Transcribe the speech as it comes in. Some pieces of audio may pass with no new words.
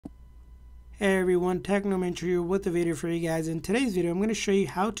Hey everyone, Technomentary here with a video for you guys. In today's video, I'm going to show you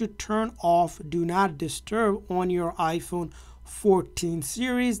how to turn off Do Not Disturb on your iPhone 14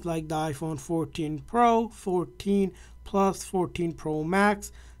 series, like the iPhone 14 Pro, 14 Plus, 14 Pro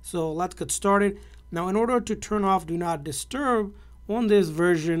Max. So let's get started. Now, in order to turn off Do Not Disturb on this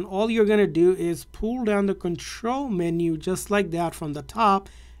version, all you're going to do is pull down the control menu just like that from the top.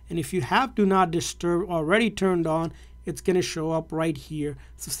 And if you have Do Not Disturb already turned on, it's going to show up right here.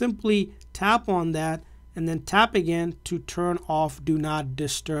 So simply tap on that and then tap again to turn off Do Not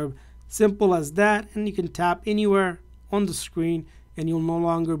Disturb. Simple as that, and you can tap anywhere on the screen and you'll no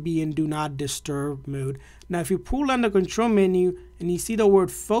longer be in Do Not Disturb mode. Now if you pull down the control menu and you see the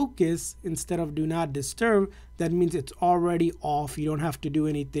word focus instead of Do Not Disturb, that means it's already off. You don't have to do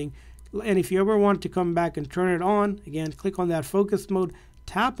anything. And if you ever want to come back and turn it on, again, click on that focus mode,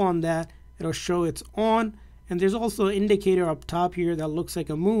 tap on that, it'll show it's on. And there's also an indicator up top here that looks like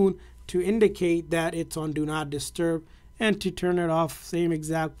a moon to indicate that it's on Do Not Disturb. And to turn it off, same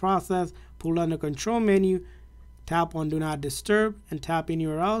exact process. Pull down the control menu, tap on Do Not Disturb, and tap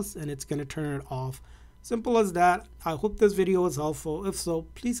anywhere else, and it's going to turn it off. Simple as that. I hope this video was helpful. If so,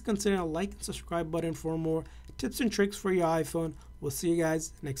 please consider a like and subscribe button for more tips and tricks for your iPhone. We'll see you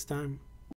guys next time.